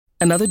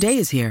Another day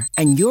is here,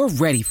 and you're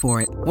ready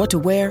for it. What to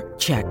wear?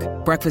 Check.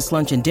 Breakfast,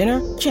 lunch, and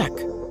dinner? Check.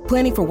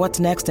 Planning for what's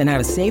next and how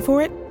to save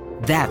for it?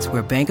 That's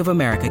where Bank of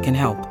America can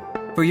help.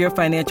 For your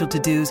financial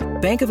to-dos,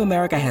 Bank of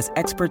America has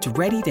experts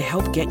ready to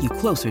help get you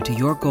closer to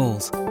your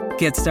goals.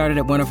 Get started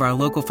at one of our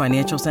local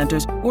financial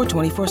centers or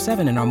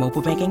 24/7 in our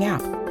mobile banking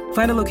app.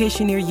 Find a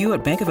location near you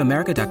at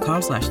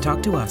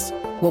bankofamerica.com/talktous.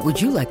 What would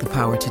you like the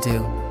power to do?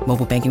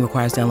 Mobile banking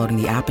requires downloading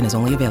the app and is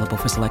only available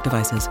for select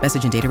devices.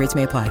 Message and data rates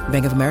may apply.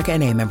 Bank of America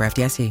N.A., member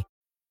FDIC.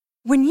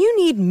 When you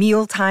need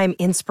mealtime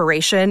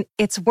inspiration,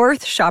 it's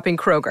worth shopping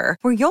Kroger,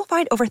 where you'll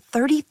find over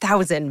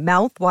 30,000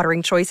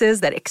 mouth-watering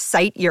choices that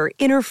excite your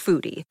inner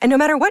foodie. And no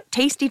matter what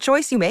tasty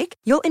choice you make,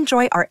 you'll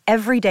enjoy our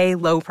everyday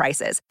low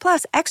prices,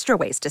 plus extra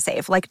ways to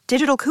save, like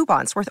digital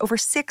coupons worth over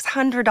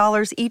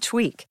 $600 each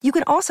week. You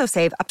can also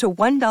save up to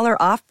 $1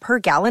 off per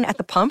gallon at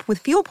the pump with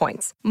fuel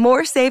points.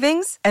 More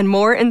savings and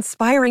more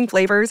inspiring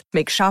flavors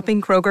make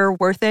shopping Kroger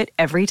worth it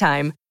every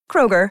time.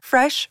 Kroger,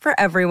 fresh for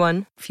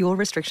everyone. Fuel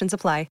restrictions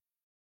apply.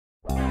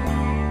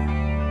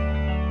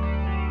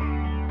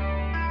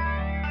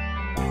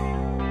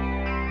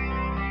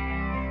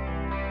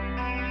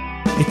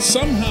 It's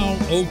somehow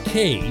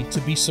okay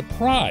to be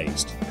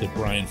surprised that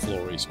Brian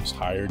Flores was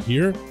hired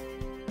here,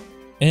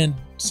 and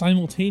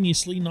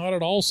simultaneously not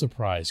at all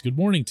surprised. Good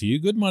morning to you.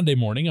 Good Monday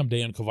morning. I'm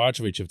Dan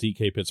Kovacevic of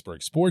DK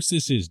Pittsburgh Sports.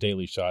 This is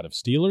Daily Shot of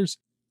Steelers.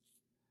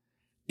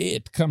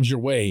 It comes your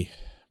way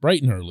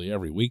bright and early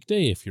every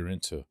weekday if you're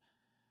into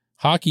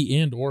hockey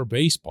and or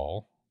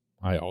baseball.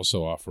 I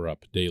also offer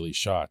up daily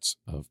shots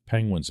of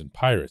Penguins and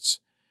Pirates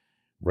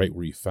right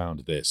where you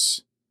found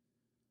this.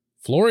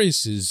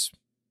 Flores is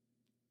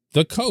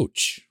the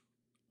coach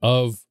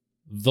of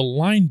the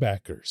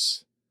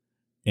linebackers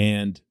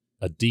and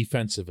a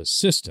defensive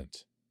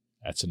assistant.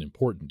 That's an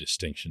important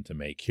distinction to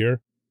make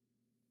here.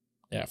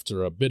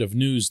 After a bit of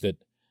news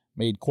that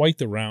made quite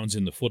the rounds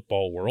in the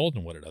football world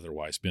and what had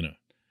otherwise been a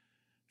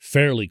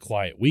fairly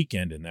quiet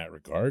weekend in that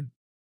regard,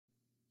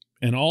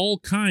 and all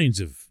kinds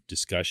of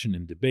discussion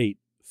and debate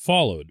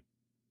followed.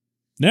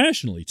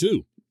 Nationally,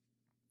 too.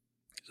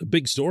 It's a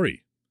big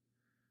story.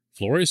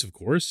 Flores, of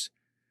course,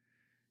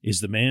 is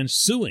the man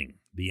suing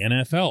the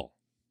NFL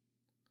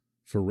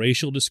for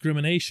racial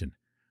discrimination.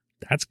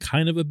 That's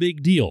kind of a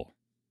big deal.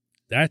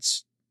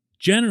 That's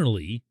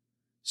generally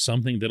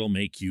something that'll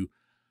make you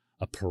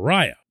a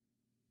pariah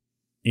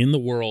in the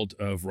world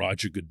of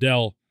Roger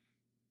Goodell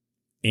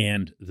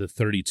and the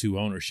 32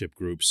 ownership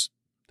groups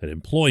that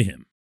employ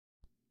him.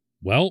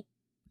 Well,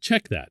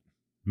 check that.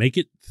 Make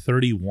it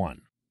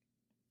 31.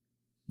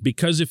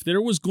 Because if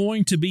there was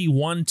going to be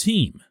one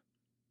team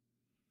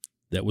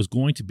that was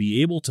going to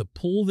be able to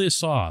pull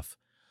this off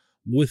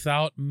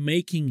without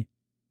making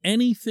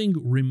anything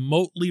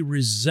remotely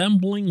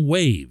resembling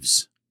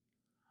waves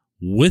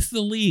with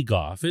the league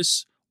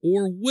office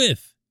or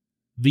with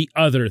the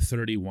other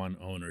 31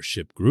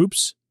 ownership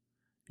groups,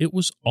 it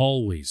was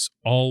always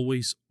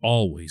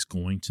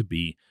going to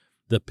be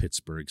the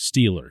Pittsburgh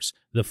Steelers,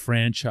 the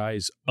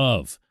franchise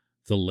of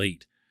the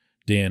late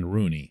Dan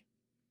Rooney,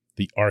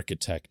 the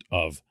architect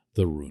of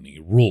the Rooney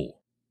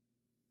Rule.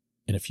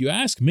 And if you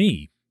ask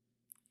me,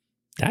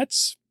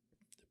 that's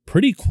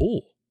pretty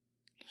cool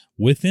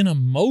within a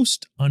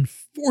most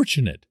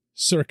unfortunate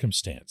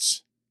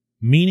circumstance,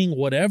 meaning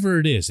whatever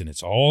it is, and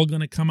it's all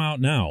going to come out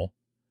now,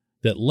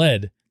 that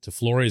led to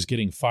Flores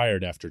getting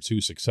fired after 2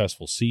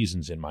 successful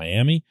seasons in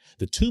Miami,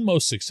 the 2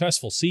 most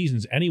successful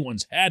seasons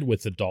anyone's had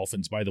with the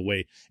Dolphins, by the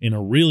way, in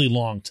a really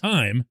long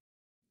time.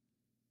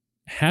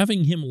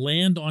 Having him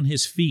land on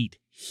his feet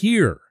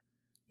here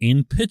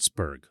in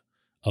Pittsburgh,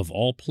 of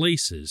all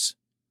places,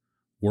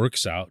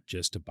 works out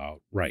just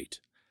about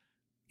right.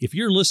 If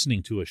you're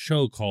listening to a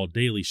show called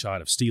Daily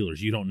Shot of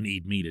Steelers, you don't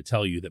need me to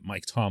tell you that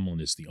Mike Tomlin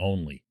is the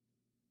only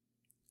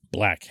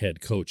black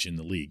head coach in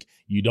the league.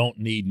 You don't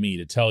need me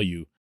to tell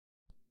you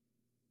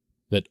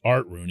that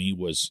Art Rooney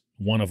was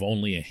one of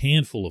only a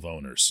handful of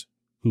owners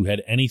who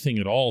had anything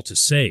at all to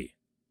say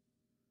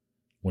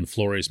when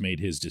Flores made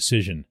his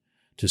decision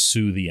to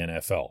sue the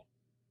NFL,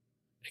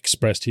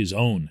 expressed his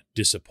own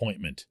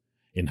disappointment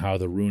in how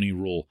the Rooney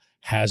Rule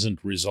hasn't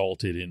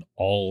resulted in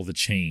all the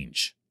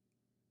change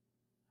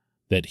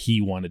that he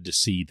wanted to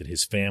see, that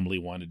his family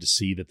wanted to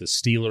see, that the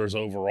Steelers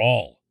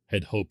overall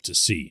had hoped to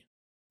see.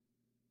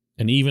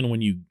 And even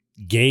when you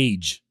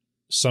gauge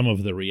some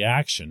of the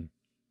reaction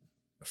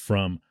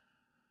from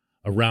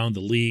around the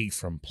league,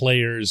 from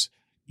players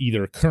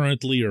either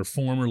currently or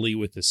formerly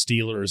with the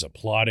Steelers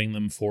applauding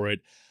them for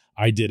it,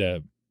 I did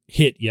a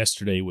hit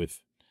yesterday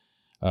with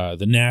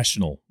the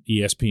national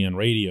ESPN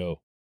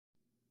radio,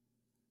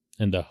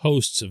 and the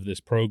hosts of this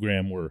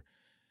program were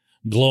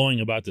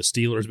glowing about the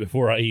Steelers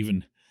before I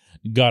even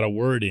got a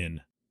word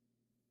in.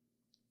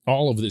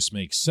 All of this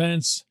makes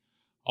sense.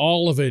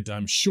 All of it,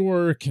 I'm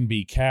sure, can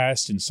be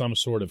cast in some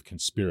sort of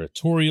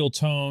conspiratorial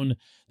tone,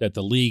 that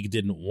the league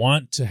didn't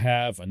want to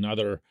have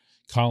another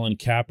Colin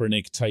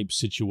Kaepernick type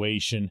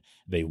situation.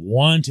 They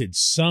wanted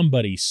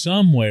somebody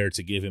somewhere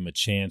to give him a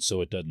chance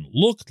so it doesn't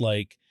look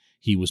like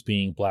he was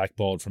being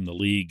blackballed from the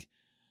league.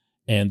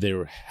 and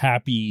they're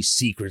happy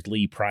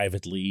secretly,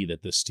 privately,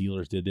 that the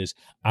Steelers did this.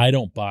 I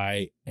don't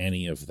buy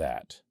any of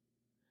that.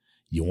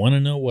 You want to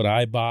know what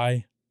I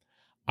buy?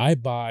 I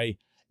buy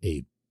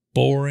a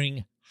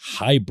boring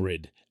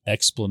hybrid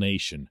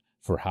explanation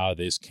for how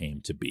this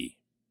came to be.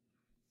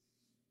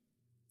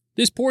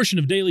 This portion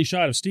of Daily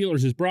Shot of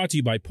Steelers is brought to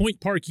you by Point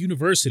Park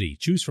University.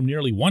 Choose from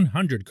nearly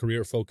 100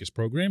 career-focused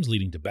programs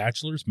leading to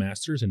bachelor's,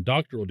 master's, and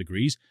doctoral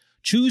degrees.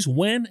 Choose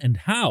when and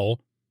how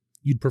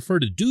you'd prefer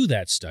to do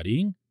that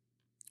studying,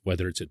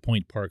 whether it's at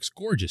Point Park's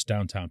gorgeous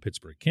downtown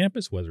Pittsburgh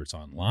campus, whether it's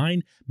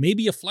online,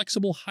 maybe a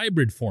flexible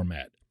hybrid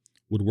format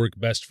would work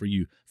best for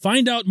you.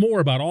 Find out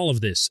more about all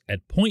of this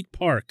at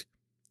pointpark.edu.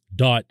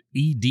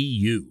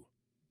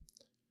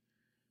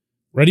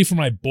 Ready for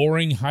my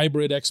boring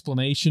hybrid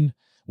explanation,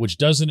 which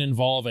doesn't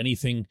involve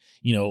anything,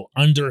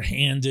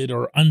 underhanded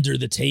or under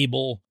the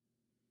table,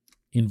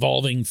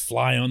 involving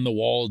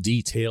fly-on-the-wall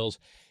details?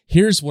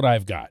 Here's what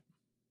I've got.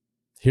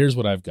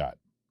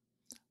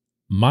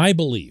 My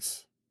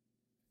belief,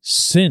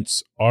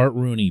 since Art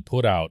Rooney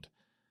put out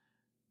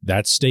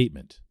that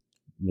statement,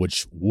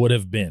 which would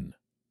have been,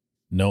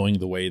 knowing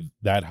the way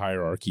that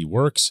hierarchy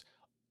works,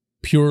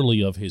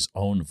 purely of his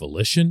own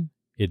volition,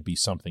 it'd be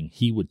something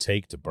he would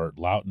take to Bert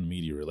Loughton,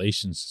 Media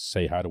Relations,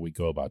 say, how do we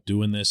go about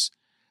doing this?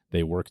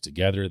 They work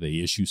together. They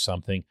issue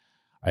something.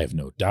 I have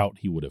no doubt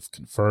he would have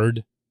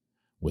conferred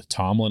with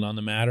Tomlin on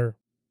the matter.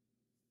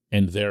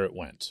 And there it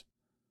went.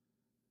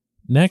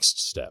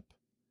 Next step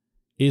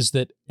is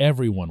that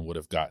everyone would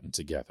have gotten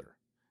together.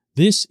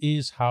 This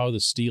is how the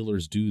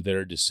Steelers do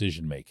their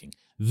decision-making.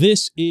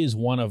 This is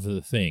one of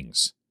the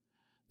things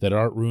that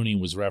Art Rooney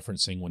was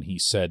referencing when he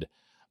said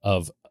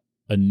of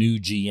a new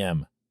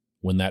GM,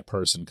 when that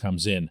person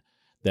comes in,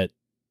 that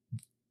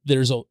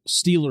there's a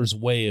Steelers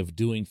way of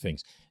doing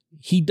things.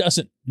 He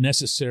doesn't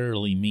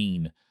necessarily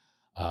mean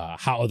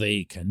how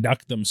they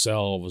conduct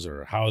themselves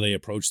or how they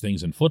approach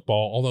things in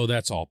football, although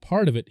that's all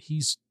part of it.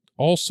 He's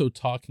also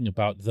talking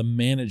about the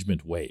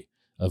management way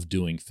of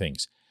doing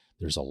things.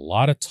 There's a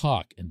lot of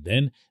talk, and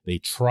then they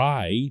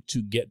try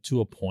to get to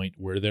a point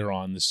where they're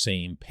on the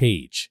same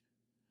page,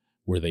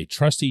 where they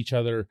trust each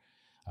other,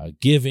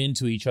 give in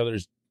to each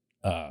other's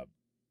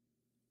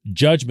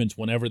judgment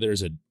whenever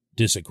there's a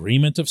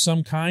disagreement of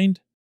some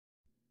kind,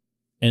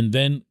 and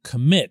then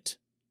commit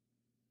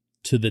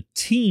to the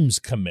team's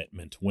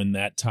commitment when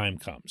that time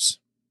comes.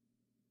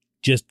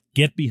 Just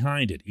get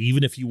behind it,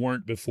 even if you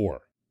weren't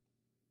before.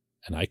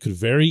 And I could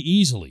very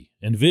easily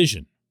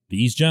envision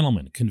these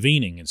gentlemen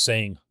convening and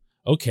saying,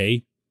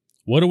 okay,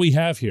 what do we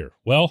have here?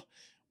 Well,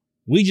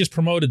 we just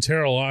promoted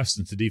Terrell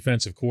Austin to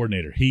defensive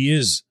coordinator. He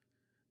is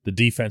the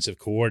defensive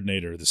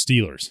coordinator of the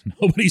Steelers.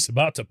 Nobody's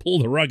about to pull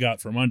the rug out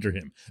from under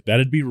him.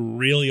 That'd be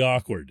really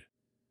awkward.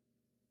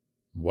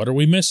 What are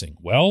we missing?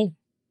 Well,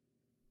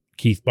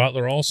 Keith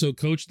Butler also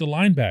coached the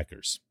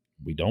linebackers.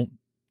 We don't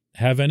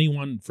have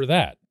anyone for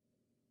that.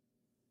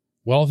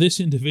 Well, this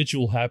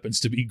individual happens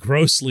to be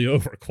grossly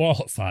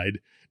overqualified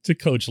to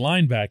coach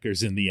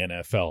linebackers in the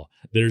NFL.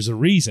 There's a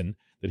reason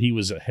that he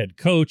was a head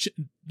coach,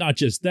 not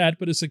just that,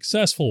 but a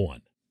successful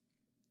one.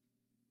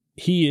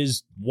 He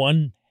is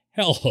one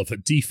hell of a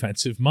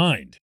defensive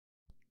mind.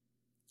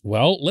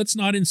 Well, let's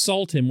not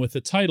insult him with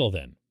the title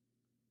then.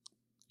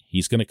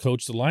 He's going to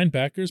coach the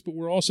linebackers, but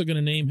we're also going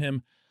to name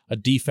him a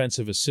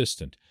defensive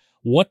assistant.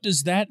 What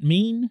does that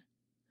mean?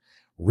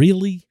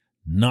 Really,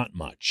 not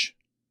much.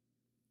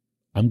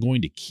 I'm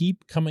going to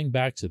keep coming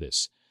back to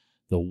this.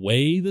 The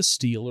way the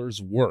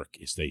Steelers work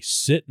is they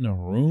sit in a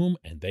room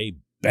and they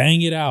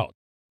bang it out.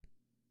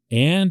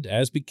 And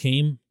as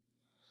became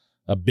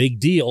a big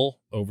deal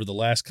over the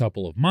last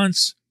couple of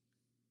months,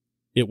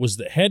 it was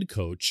the head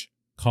coach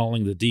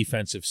calling the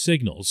defensive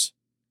signals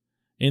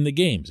in the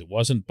games. It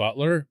wasn't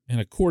Butler, and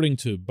according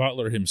to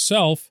Butler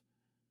himself,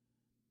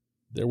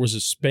 there was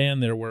a span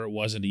there where it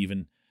wasn't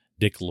even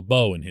Dick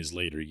LeBeau in his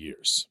later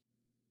years.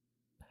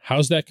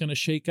 How's that going to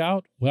shake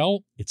out?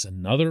 Well, it's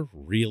another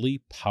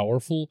really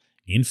powerful,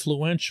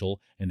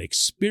 influential, and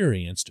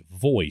experienced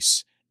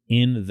voice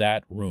in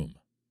that room.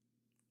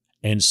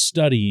 And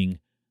studying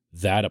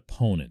that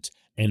opponent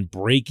and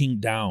breaking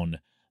down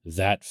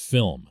that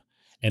film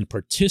and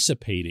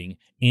participating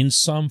in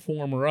some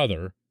form or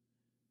other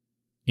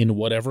in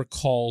whatever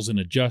calls and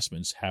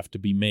adjustments have to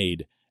be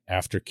made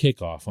after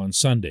kickoff on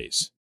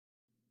Sundays.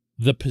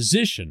 The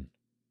position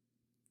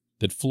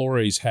that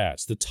Flores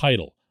has, the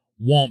title,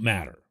 won't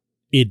matter.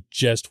 It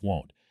just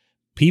won't.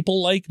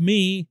 People like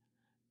me,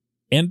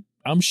 and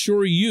I'm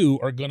sure you,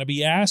 are going to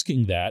be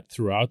asking that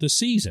throughout the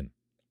season.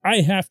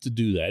 I have to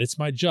do that. It's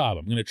my job.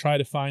 I'm going to try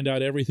to find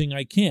out everything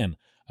I can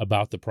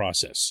about the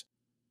process.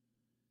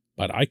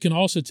 But I can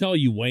also tell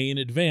you way in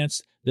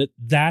advance that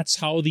that's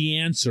how the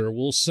answer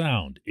will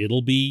sound.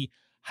 It'll be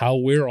how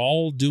we're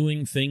all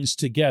doing things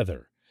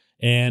together.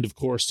 And, of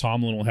course,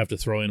 Tomlin will have to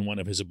throw in one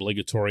of his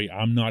obligatory,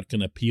 I'm not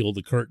going to peel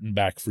the curtain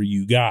back for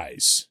you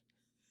guys.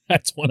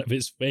 That's one of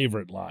his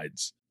favorite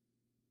lines.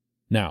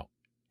 Now,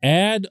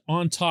 add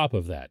on top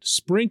of that,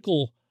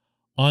 sprinkle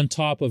on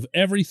top of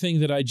everything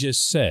that I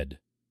just said,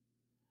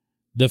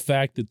 the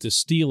fact that the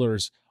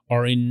Steelers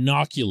are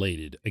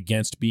inoculated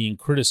against being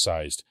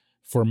criticized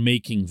for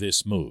making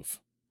this move.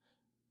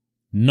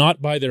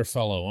 Not by their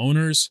fellow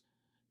owners,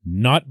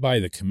 not by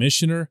the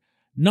commissioner,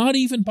 not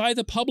even by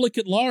the public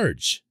at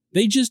large.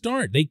 They just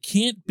aren't. They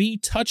can't be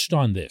touched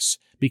on this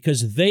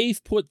because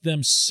they've put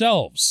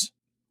themselves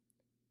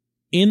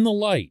in the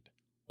light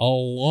a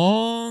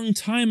long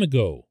time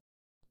ago.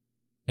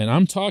 And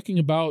I'm talking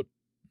about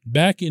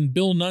back in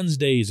Bill Nunn's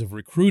days of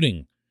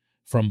recruiting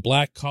from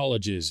black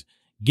colleges,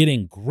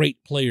 getting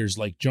great players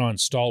like John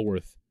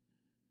Stallworth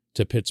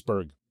to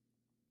Pittsburgh.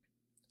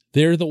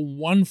 They're the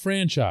one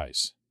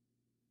franchise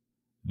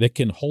that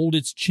can hold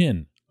its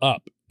chin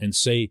up and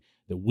say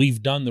that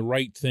we've done the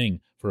right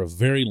thing for a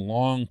very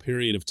long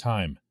period of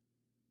time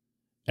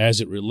as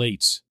it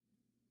relates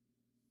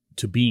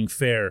to being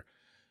fair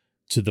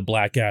to the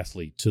black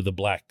athlete, to the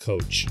black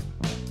coach.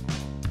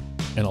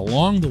 And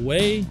along the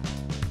way,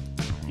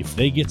 if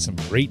they get some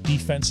great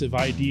defensive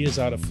ideas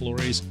out of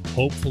Flores,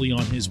 hopefully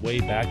on his way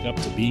back up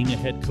to being a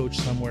head coach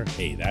somewhere,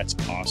 hey, that's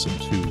awesome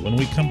too. When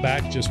we come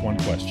back, just one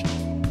question.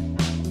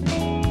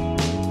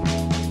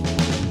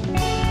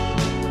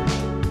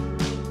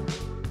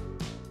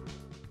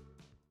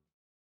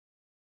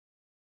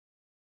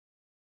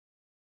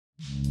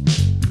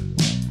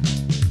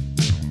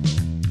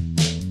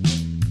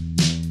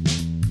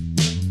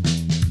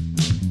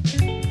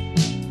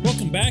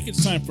 Back.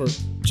 It's time for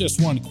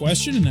Just One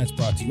Question, and that's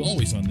brought to you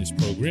always on this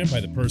program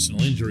by the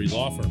personal injury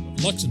law firm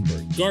of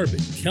Luxembourg,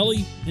 Garvin,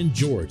 Kelly, and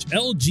George,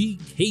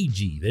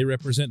 LGKG. They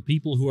represent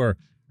people who are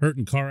hurt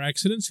in car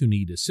accidents, who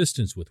need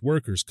assistance with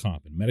workers'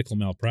 comp and medical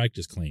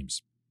malpractice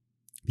claims.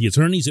 The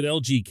attorneys at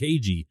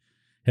LGKG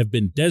have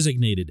been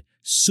designated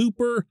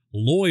super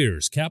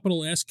lawyers,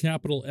 capital S,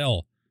 capital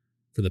L,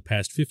 for the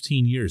past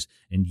 15 years.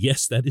 And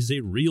yes, that is a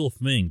real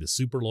thing. The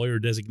super lawyer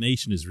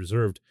designation is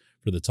reserved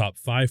for the top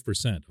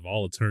 5% of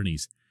all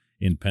attorneys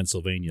in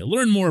Pennsylvania.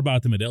 Learn more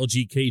about them at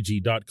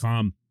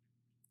lgkg.com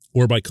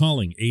or by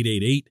calling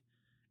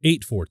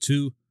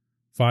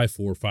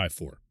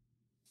 888-842-5454.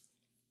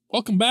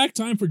 Welcome back.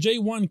 Time for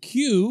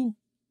J1Q.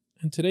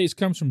 And today's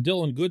comes from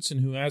Dylan Goodson,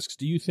 who asks,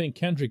 do you think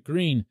Kendrick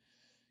Green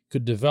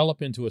could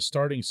develop into a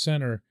starting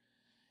center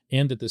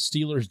and that the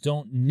Steelers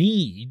don't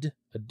need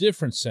a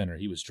different center?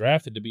 He was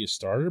drafted to be a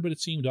starter, but it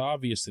seemed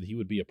obvious that he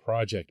would be a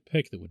project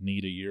pick that would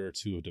need a year or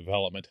two of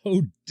development.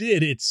 Oh,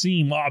 did it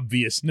seem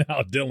obvious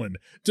now, Dylan?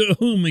 To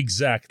whom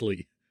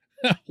exactly?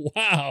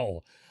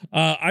 Wow.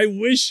 I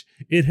wish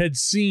it had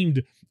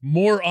seemed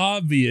more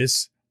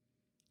obvious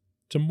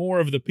to more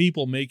of the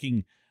people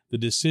making the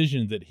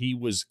decision that he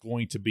was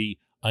going to be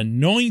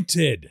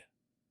anointed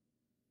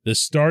the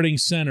starting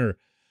center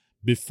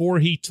before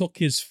he took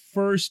his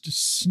first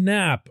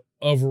snap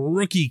of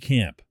rookie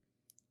camp,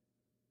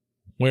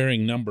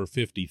 wearing number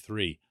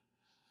 53.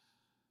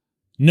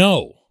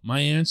 No,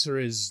 my answer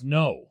is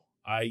no.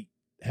 I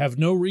have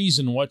no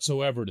reason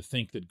whatsoever to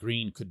think that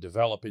Green could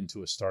develop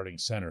into a starting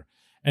center.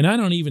 And I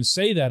don't even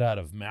say that out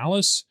of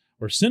malice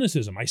or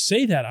cynicism. I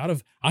say that out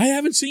of, I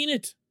haven't seen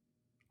it.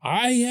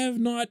 I have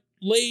not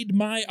laid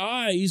my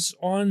eyes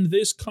on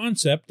this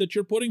concept that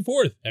you're putting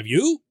forth. Have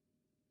you?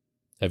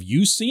 Have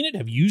you seen it?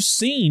 Have you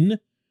seen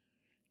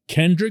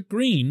Kendrick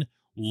Green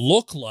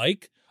look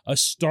like a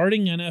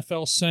starting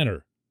NFL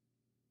center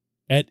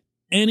at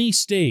any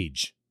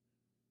stage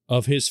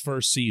of his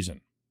first season?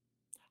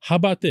 How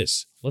about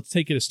this? Let's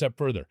take it a step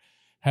further.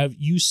 Have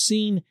you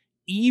seen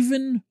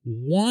even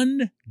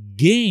one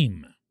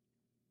game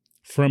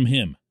from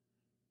him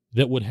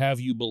that would have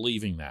you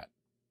believing that?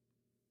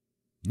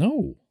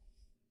 No.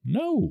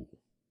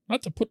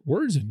 Not to put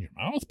words in your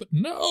mouth, but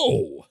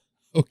no.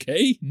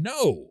 Okay?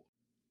 No.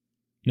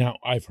 Now,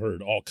 I've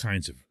heard all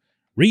kinds of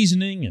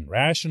reasoning and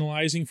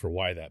rationalizing for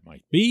why that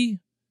might be.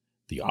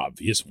 The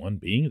obvious one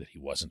being that he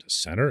wasn't a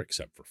center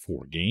except for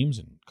 4 games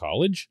in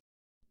college.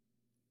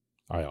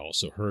 I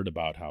also heard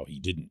about how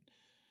he didn't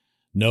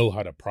know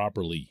how to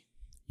properly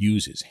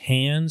use his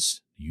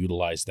hands,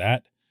 utilize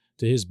that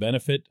to his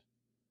benefit.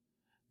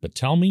 But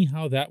tell me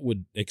how that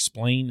would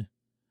explain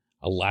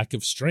a lack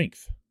of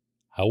strength.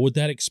 How would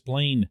that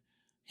explain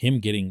him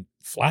getting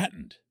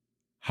flattened?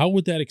 How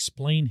would that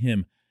explain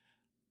him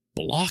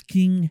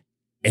blocking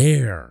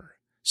air?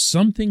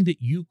 Something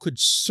that you could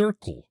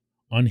circle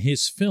on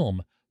his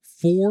film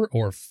 4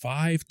 or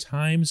 5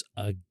 times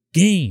a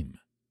game,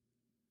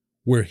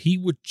 where he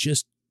would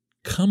just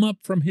come up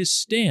from his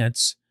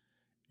stance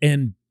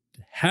and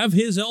have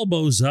his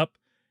elbows up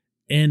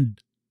and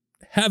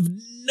have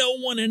no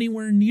one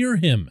anywhere near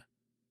him.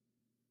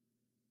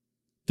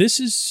 This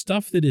is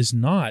stuff that is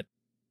not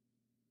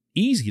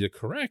easy to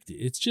correct.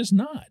 It's just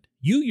not.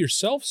 You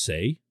yourself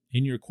say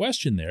in your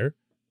question there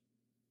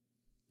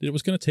that it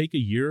was going to take a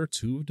year or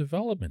 2 of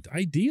development.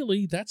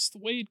 Ideally, that's the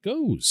way it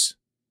goes.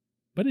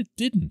 But it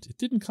didn't. It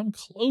didn't come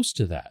close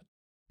to that.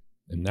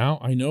 And now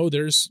I know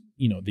there's,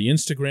 the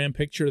Instagram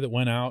picture that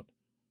went out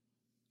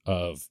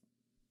of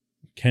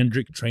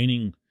Kendrick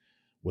training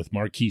with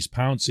Maurkice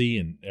Pouncey,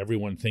 and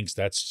everyone thinks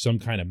that's some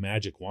kind of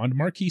magic wand.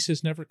 Maurkice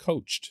has never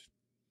coached.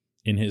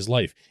 in his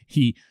life.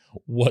 He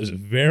was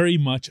very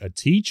much a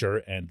teacher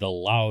and the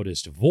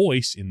loudest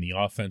voice in the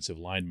offensive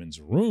lineman's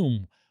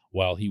room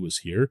while he was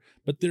here,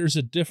 but there's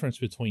a difference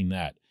between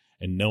that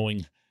and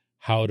knowing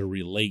how to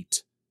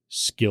relate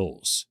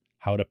skills,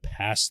 how to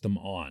pass them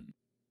on,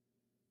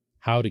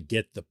 how to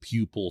get the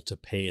pupil to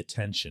pay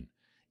attention.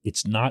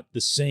 It's not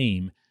the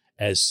same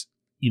as,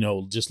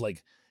 just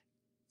like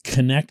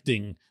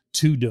connecting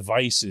two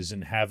devices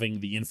and having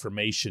the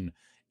information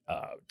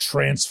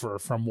transfer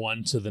from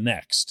one to the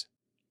next.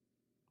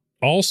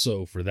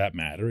 Also, for that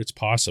matter, it's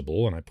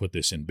possible, and I put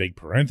this in big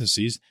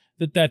parentheses,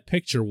 that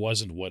picture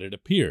wasn't what it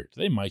appeared.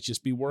 They might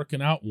just be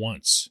working out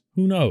once.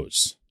 Who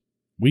knows?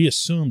 We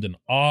assumed an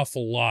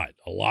awful lot.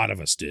 A lot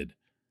of us did.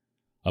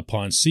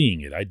 Upon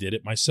seeing it, I did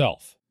it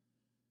myself.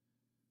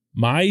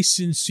 My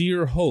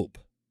sincere hope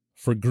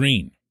for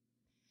Green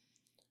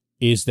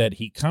is that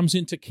he comes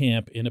into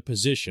camp in a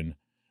position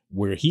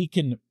where he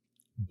can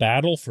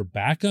battle for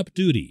backup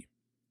duty,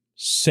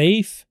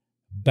 safe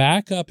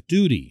backup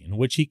duty in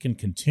which he can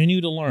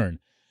continue to learn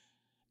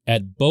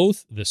at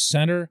both the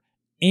center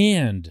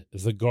and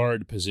the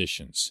guard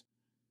positions.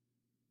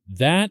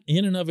 That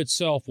in and of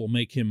itself will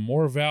make him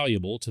more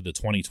valuable to the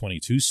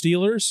 2022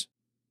 Steelers,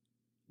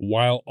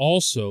 while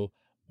also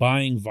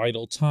buying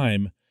vital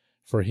time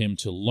for him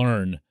to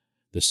learn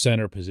the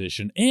center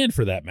position, and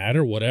for that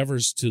matter,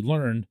 whatever's to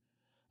learn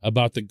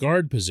about the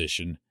guard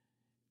position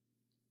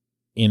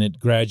in it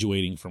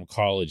graduating from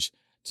college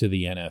to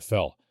the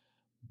NFL.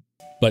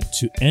 But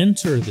to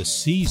enter the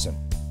season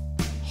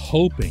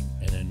hoping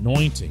and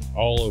anointing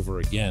all over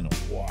again,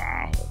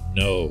 wow,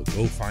 no,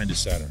 go find a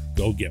center.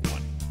 Go get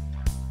one.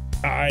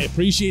 I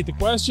appreciate the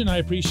question. I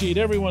appreciate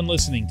everyone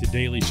listening to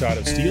Daily Shot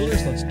of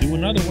Steelers. Let's do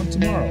another one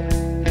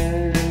tomorrow.